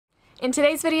In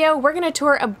today's video, we're going to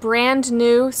tour a brand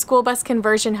new school bus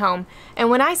conversion home.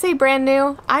 And when I say brand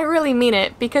new, I really mean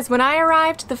it, because when I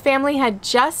arrived, the family had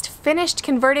just finished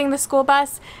converting the school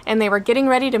bus and they were getting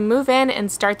ready to move in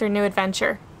and start their new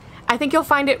adventure. I think you'll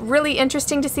find it really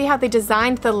interesting to see how they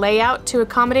designed the layout to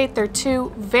accommodate their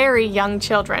two very young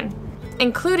children,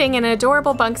 including an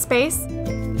adorable bunk space,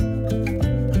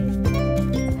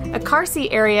 a car seat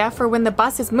area for when the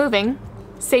bus is moving,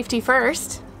 safety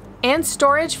first, and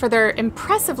storage for their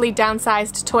impressively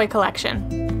downsized toy collection.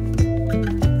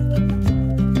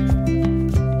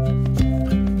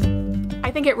 I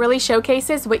think it really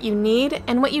showcases what you need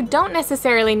and what you don't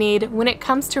necessarily need when it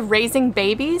comes to raising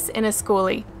babies in a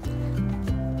skoolie.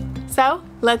 So,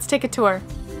 let's take a tour.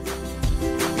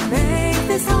 Make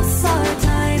this house our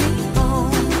tiny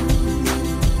home.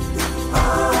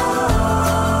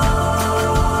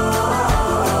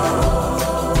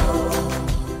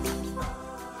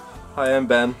 Hi, I'm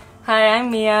Ben. Hi, I'm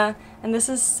Mia, and this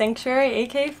is Sanctuary,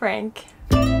 aka Frank.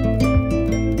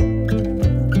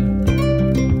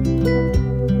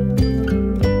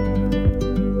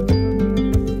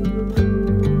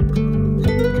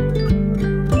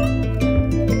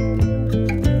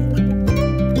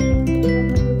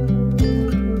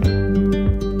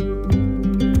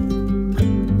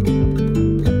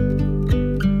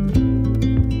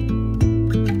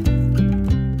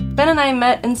 Ben and I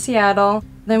met in Seattle.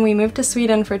 Then we moved to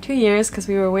Sweden for 2 years because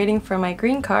we were waiting for my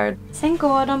green card. Sen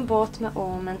går de båt med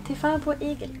ormen till farbror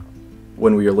Igel.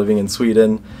 When we were living in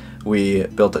Sweden, we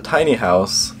built a tiny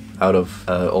house out of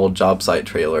an old job site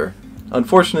trailer.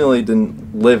 Unfortunately,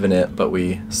 didn't live in it, but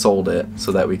we sold it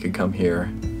so that we could come here.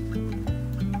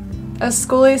 A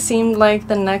skoolie seemed like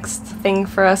the next thing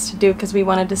for us to do because we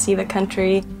wanted to see the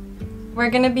country. We're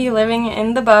gonna be living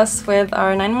in the bus with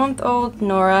our 9-month-old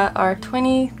Nora, our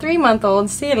 23-month-old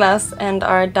Silas, and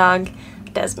our dog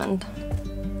Desmond.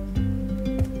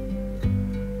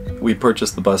 We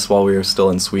purchased the bus while we were still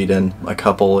in Sweden. A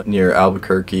couple near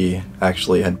Albuquerque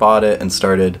actually had bought it and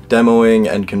started demoing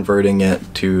and converting it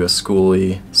to a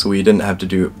skoolie, so we didn't have to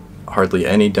do hardly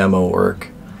any demo work.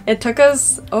 It took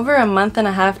us over a month and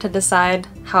a half to decide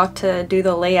how to do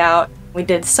the layout. We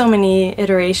did so many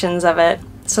iterations of it.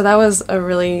 So that was a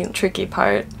really tricky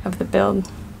part of the build.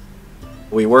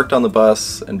 We worked on the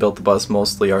bus and built the bus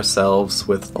mostly ourselves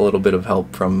with a little bit of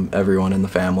help from everyone in the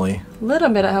family. A little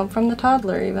bit of help from the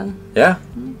toddler even. Yeah,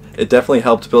 it definitely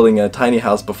helped building a tiny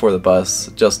house before the bus,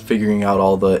 just figuring out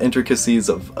all the intricacies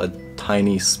of a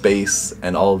tiny space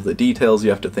and all of the details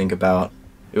you have to think about.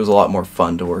 It was a lot more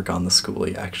fun to work on the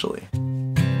skoolie, actually.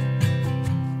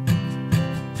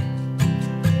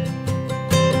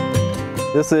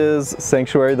 This is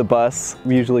Sanctuary the bus.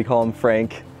 We usually call him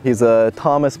Frank. He's a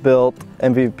Thomas-built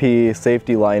MVP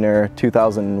safety liner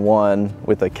 2001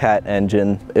 with a Cat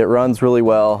engine. It runs really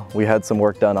well. We had some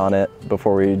work done on it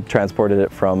before we transported it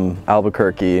from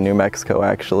Albuquerque, New Mexico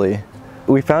actually.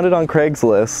 We found it on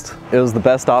Craigslist. It was the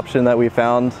best option that we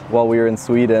found while we were in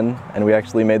Sweden, and we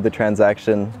actually made the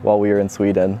transaction while we were in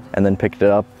Sweden and then picked it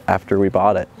up after we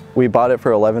bought it. We bought it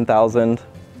for $11,000,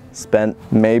 spent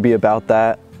maybe about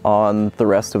that on the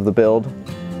rest of the build.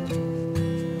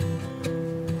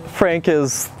 Frank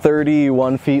is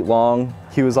 31 feet long.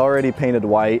 He was already painted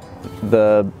white.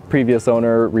 The previous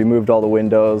owner removed all the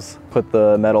windows, put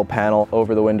the metal panel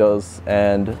over the windows,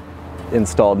 and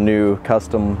installed new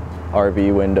custom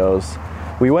RV windows.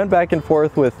 We went back and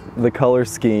forth with the color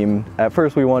scheme. At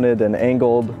first we wanted an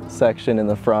angled section in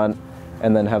the front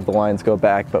and then have the lines go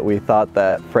back, but we thought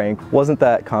that Frank wasn't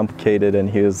that complicated and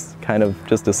he was kind of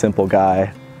just a simple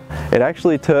guy. It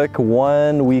actually took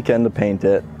 1 weekend to paint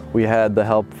it. We had the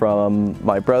help from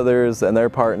my brothers and their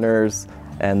partners,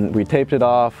 and we taped it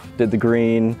off, did the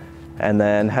green, and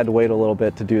then had to wait a little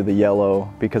bit to do the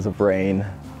yellow because of rain.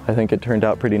 I think it turned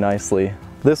out pretty nicely.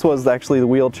 This was actually the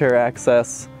wheelchair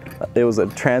access. It was a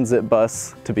transit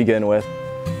bus to begin with.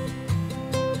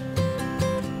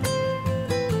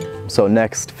 So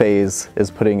next phase is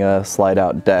putting a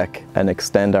slide-out deck and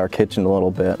extend our kitchen a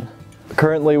little bit.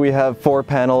 Currently we have 4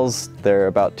 panels. They're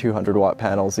about 200-watt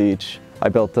panels each. I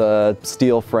built a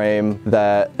steel frame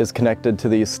that is connected to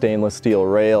these stainless steel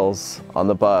rails on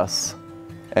the bus.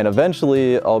 And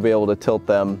eventually I'll be able to tilt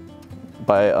them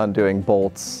by undoing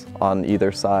bolts on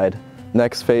either side.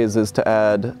 Next phase is to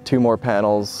add 2 more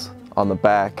panels on the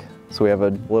back. So we have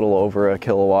a little over 1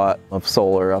 kilowatt of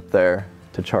solar up there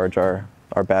to charge our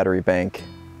battery bank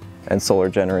and solar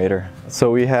generator.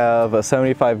 So we have a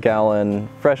 75-gallon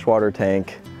freshwater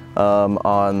tank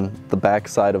on the back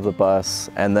side of the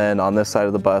bus, and then on this side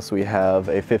of the bus we have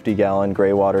a 50-gallon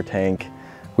gray water tank.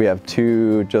 We have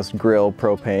 2 just grill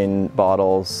propane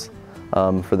bottles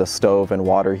for the stove and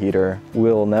water heater.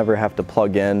 We'll never have to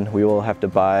plug in. We will have to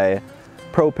buy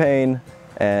propane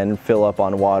and fill up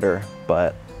on water,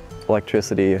 but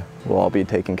electricity will all be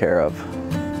taken care of.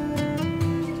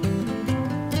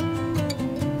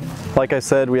 Like I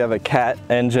said, we have a Cat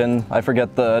engine. I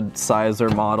forget the size or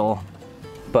model,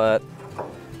 but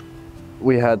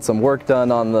we had some work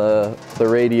done on the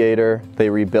radiator. They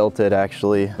rebuilt it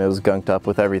actually. It was gunked up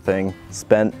with everything.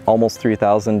 Spent almost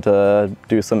 $3,000 to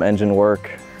do some engine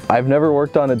work. I've never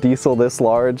worked on a diesel this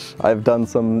large. I've done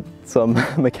some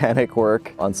mechanic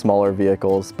work on smaller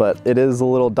vehicles, but it is a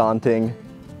little daunting.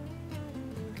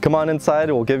 Come on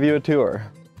inside, we'll give you a tour.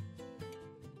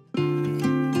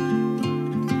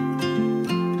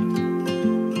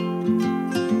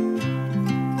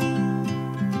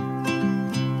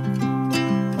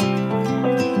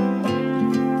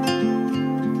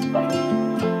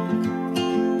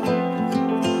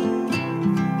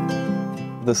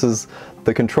 This is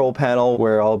the control panel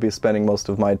where I'll be spending most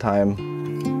of my time.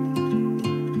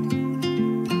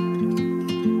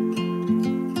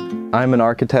 I'm an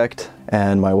architect,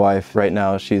 and my wife right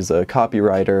now, she's a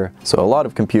copywriter, so a lot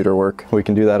of computer work. We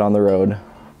can do that on the road.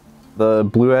 The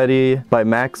Bluetti by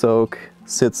Maxoak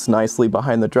sits nicely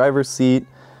behind the driver's seat,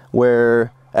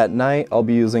 where at night I'll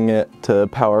be using it to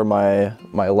power my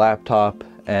laptop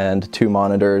and 2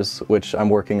 monitors, which I'm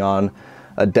working on.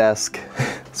 A desk,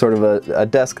 sort of a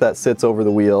desk that sits over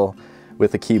the wheel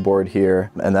with a keyboard here,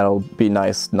 and that'll be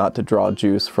nice not to draw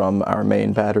juice from our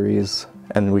main batteries.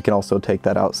 And we can also take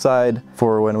that outside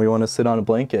for when we want to sit on a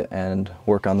blanket and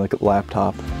work on the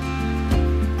laptop.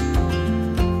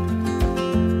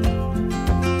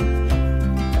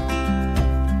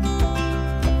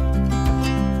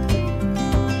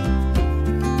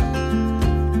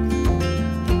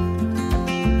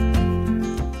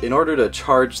 In order to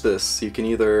charge this, you can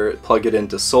either plug it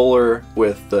into solar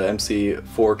with the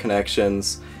MC4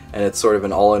 connections, and it's sort of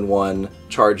an all-in-one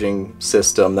charging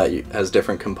system that has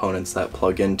different components that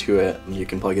plug into it. You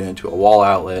can plug it into a wall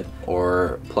outlet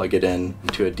or plug it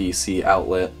into a DC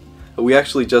outlet. But we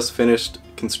actually just finished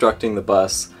constructing the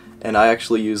bus, and I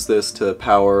actually used this to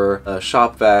power a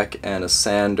shop vac and a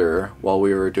sander while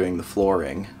we were doing the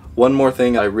flooring. One more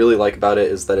thing I really like about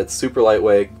it is that it's super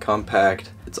lightweight,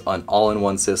 compact. It's an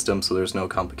all-in-one system, so there's no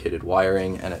complicated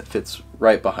wiring, and it fits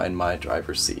right behind my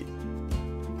driver's seat.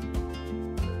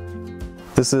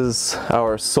 This is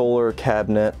our solar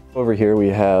cabinet. Over here we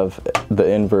have the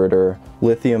inverter,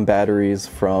 lithium batteries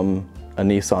from a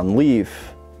Nissan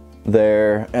Leaf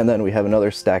there, and then we have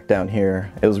another stack down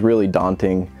here. It was really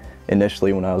daunting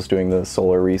initially when I was doing the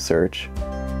solar research.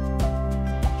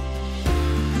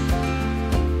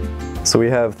 So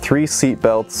we have 3 seat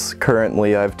belts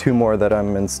currently. I have 2 more that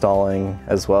I'm installing,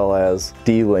 as well as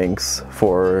D-links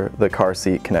for the car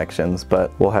seat connections,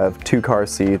 but we'll have 2 car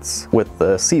seats with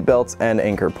the seat belts and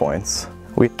anchor points.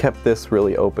 We kept this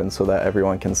really open so that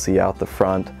everyone can see out the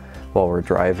front while we're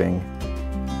driving.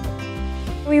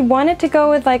 We wanted to go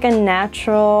with like a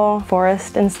natural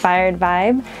forest-inspired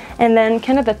vibe, and then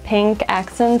kind of the pink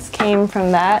accents came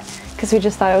from that because we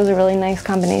just thought it was a really nice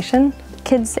combination.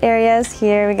 Kids areas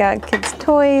here, we got kids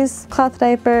toys, cloth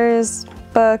diapers,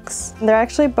 books. They're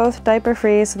actually both diaper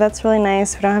free, so that's really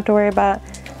nice. We don't have to worry about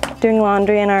doing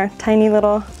laundry in our tiny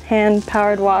little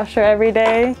hand-powered washer every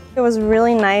day. It was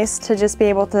really nice to just be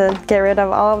able to get rid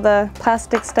of all of the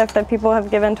plastic stuff that people have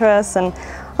given to us and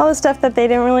all the stuff that they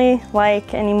didn't really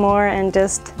like anymore, and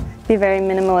just be very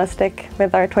minimalistic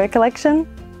with our toy collection.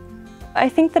 I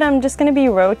think that I'm just going to be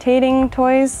rotating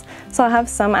toys, so I'll have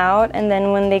some out, and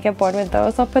then when they get bored with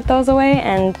those, I'll put those away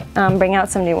and bring out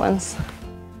some new ones.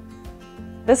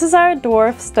 This is our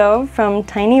dwarf stove from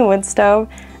Tiny Wood Stove,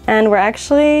 and we're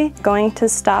actually going to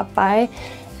stop by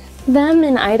them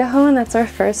in Idaho, and that's our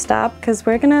first stop because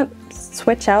we're going to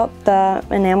switch out the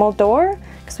enamel door.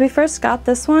 Because we first got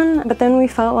this one, but then we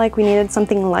felt like we needed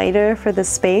something lighter for the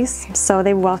space, so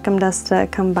they welcomed us to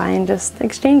come by and just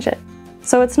exchange it.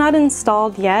 So it's not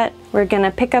installed yet. We're gonna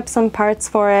pick up some parts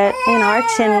for it in our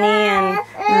chimney and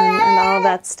all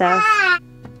that stuff.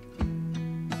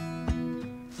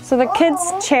 So the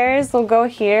kids' chairs will go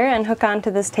here and hook onto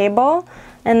this table,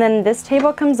 and then this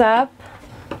table comes up,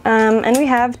 and we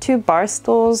have 2 bar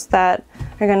stools that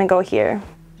are gonna go here.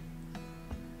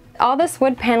 All this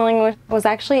wood paneling was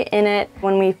actually in it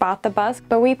when we bought the bus,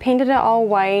 but we painted it all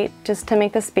white just to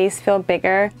make the space feel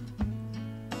bigger.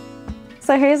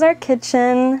 So here's our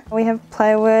kitchen. We have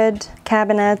plywood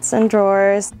cabinets and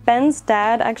drawers. Ben's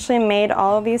dad actually made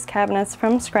all of these cabinets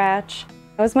from scratch.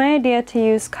 It was my idea to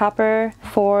use copper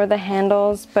for the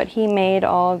handles, but he made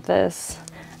all of this.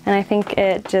 And I think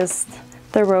it just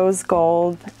The rose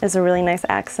gold is a really nice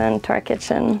accent to our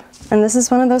kitchen. And this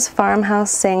is one of those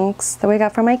farmhouse sinks that we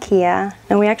got from IKEA.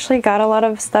 And we actually got a lot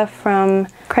of stuff from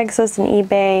Craigslist and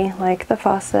eBay, like the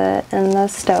faucet and the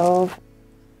stove.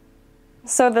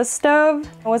 So the stove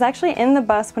was actually in the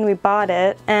bus when we bought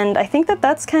it, and I think that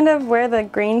that's kind of where the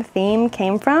green theme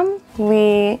came from.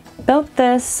 We built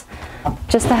this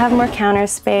just to have more counter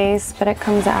space, but it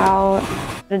comes out.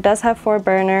 It does have 4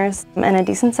 burners and a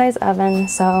decent sized oven,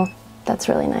 so that's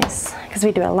really nice because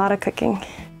we do a lot of cooking.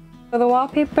 For the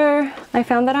wallpaper, I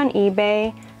found that on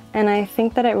eBay, and I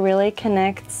think that it really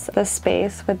connects the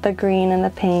space with the green and the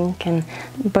pink and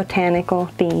botanical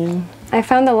theme. I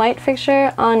found the light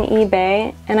fixture on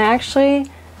eBay, and I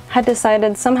actually had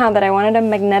decided somehow that I wanted a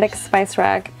magnetic spice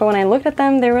rack, but when I looked at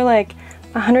them, they were like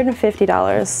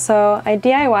 $150. So I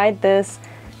DIY'd this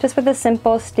just with a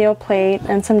simple steel plate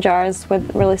and some jars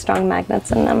with really strong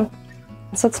magnets in them.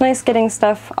 So it's nice getting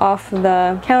stuff off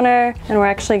the counter, and we're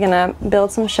actually gonna build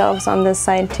some shelves on this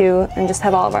side too and just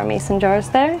have all of our mason jars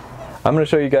there. I'm going to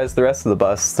show you guys the rest of the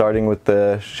bus, starting with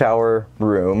the shower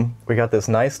room. We got this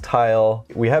nice tile.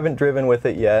 We haven't driven with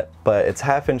it yet, but it's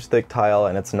 1/2-inch thick tile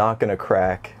and it's not going to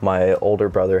crack. My older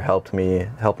brother helped me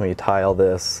tile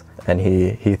this, and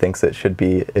he thinks it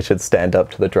should stand up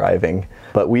to the driving.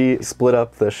 But we split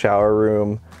up the shower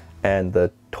room and the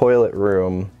toilet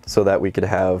room so that we could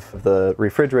have the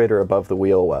refrigerator above the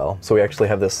wheel well. So we actually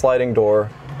have this sliding door,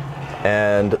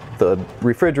 and the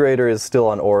refrigerator is still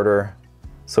on order.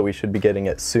 So we should be getting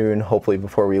it soon, hopefully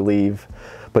before we leave.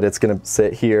 But it's gonna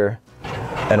sit here,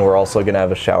 and we're also gonna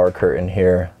have a shower curtain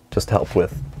here, just to help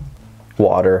with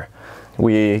water.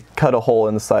 We cut a hole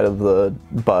in the side of the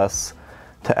bus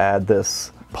to add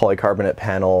this polycarbonate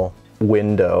panel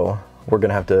window. We're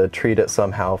gonna have to treat it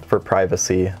somehow for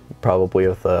privacy, probably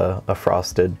with a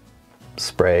frosted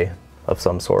spray of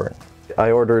some sort.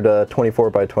 I ordered a 24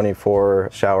 by 24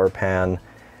 shower pan,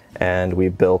 and we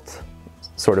built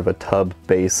sort of a tub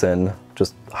basin,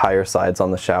 just higher sides on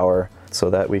the shower, so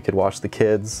that we could wash the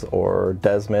kids or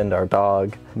Desmond, our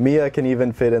dog. Mia can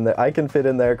even fit in there. I can fit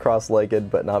in there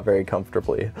cross-legged, but not very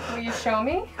comfortably. Will you show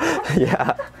me?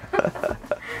 Yeah.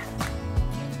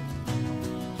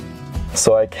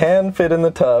 So I can fit in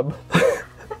the tub.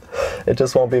 It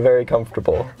just won't be very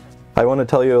comfortable. I want to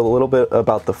tell you a little bit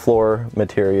about the floor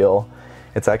material.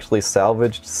 It's actually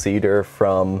salvaged cedar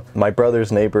from my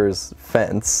brother's neighbor's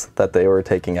fence that they were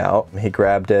taking out. He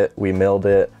grabbed it, we milled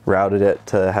it, routed it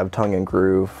to have tongue and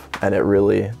groove, and it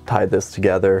really tied this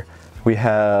together. We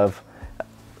have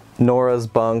Nora's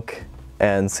bunk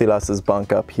and Silas's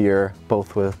bunk up here,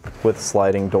 both with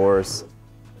sliding doors.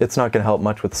 It's not gonna help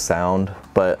much with sound,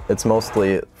 but it's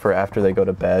mostly for after they go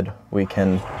to bed. We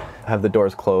can have the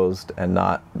doors closed and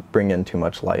not bring in too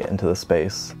much light into the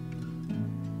space.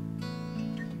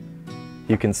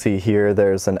 You can see here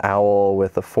there's an owl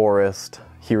with a forest.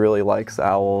 He really likes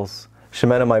owls.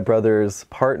 Shemena, my brother's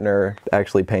partner,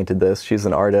 actually painted this. She's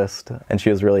an artist, and she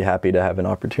was really happy to have an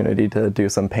opportunity to do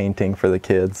some painting for the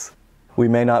kids. We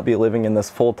may not be living in this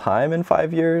full time in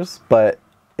 5 years, but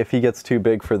if he gets too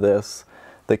big for this,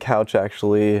 the couch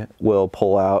actually will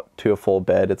pull out to a full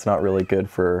bed. It's not really good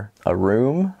for a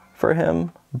room for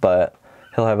him, but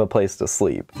he'll have a place to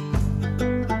sleep.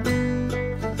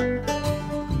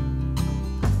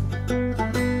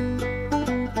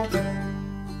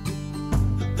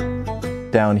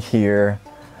 Down here,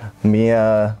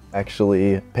 Mia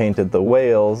actually painted the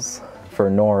whales for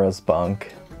Nora's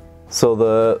bunk. So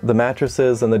the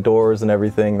mattresses and the doors and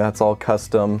everything, that's all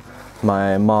custom.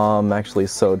 My mom actually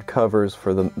sewed covers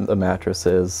for the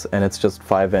mattresses, and it's just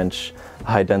 5-inch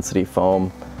high-density foam.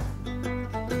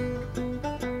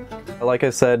 Like I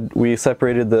said, we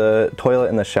separated the toilet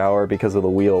and the shower because of the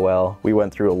wheel well. We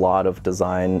went through a lot of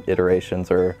design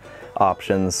iterations or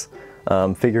options,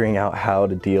 figuring out how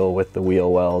to deal with the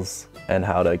wheel wells and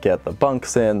how to get the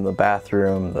bunks in, the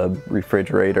bathroom, the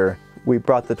refrigerator. We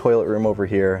brought the toilet room over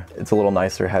here. It's a little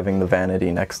nicer having the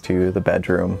vanity next to the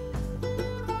bedroom.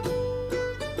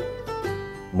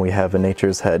 We have a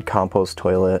Nature's Head compost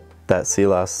toilet that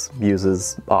Silas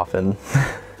uses often.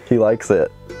 He likes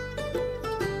it.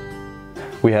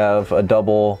 We have a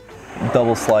double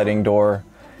sliding door.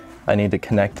 I need to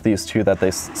connect these two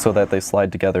so that they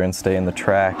slide together and stay in the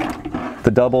track.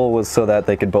 The double was so that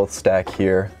they could both stack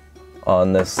here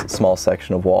on this small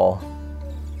section of wall.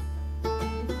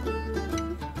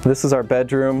 This is our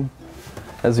bedroom.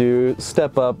 As you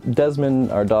step up,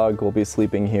 Desmond, our dog, will be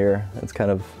sleeping here. It's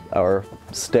kind of our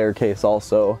staircase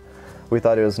also. We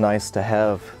thought it was nice to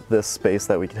have this space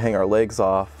that we could hang our legs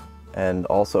off and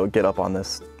also get up on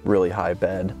this really high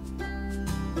bed.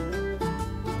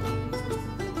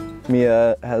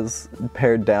 Mia has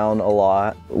pared down a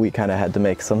lot. We kind of had to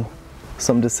make some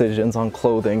decisions on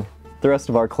clothing. The rest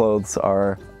of our clothes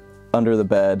are under the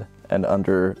bed and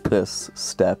under this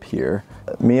step here.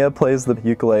 Mia plays the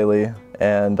ukulele,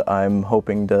 and I'm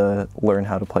hoping to learn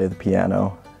how to play the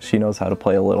piano. She knows how to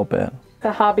play a little bit.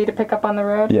 The hobby to pick up on the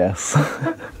road? Yes.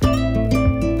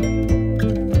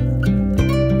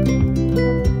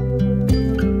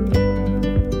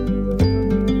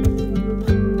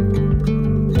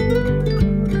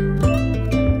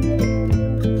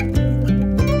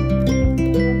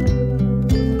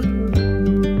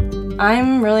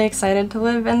 I'm really excited to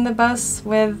live in the bus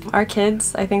with our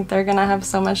kids. I think they're gonna have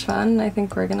so much fun. I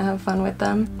think we're gonna have fun with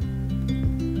them.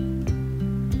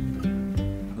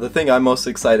 The thing I'm most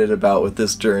excited about with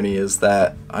this journey is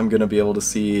that I'm going to be able to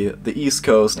see the East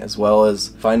Coast, as well as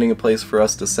finding a place for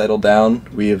us to settle down.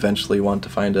 We eventually want to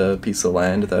find a piece of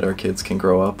land that our kids can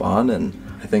grow up on, and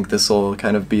I think this will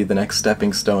kind of be the next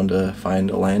stepping stone to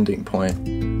find a landing point.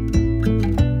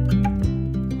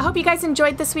 I hope you guys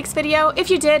enjoyed this week's video. If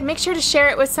you did, make sure to share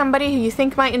it with somebody who you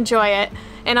think might enjoy it.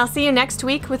 And I'll see you next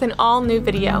week with an all-new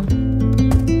video.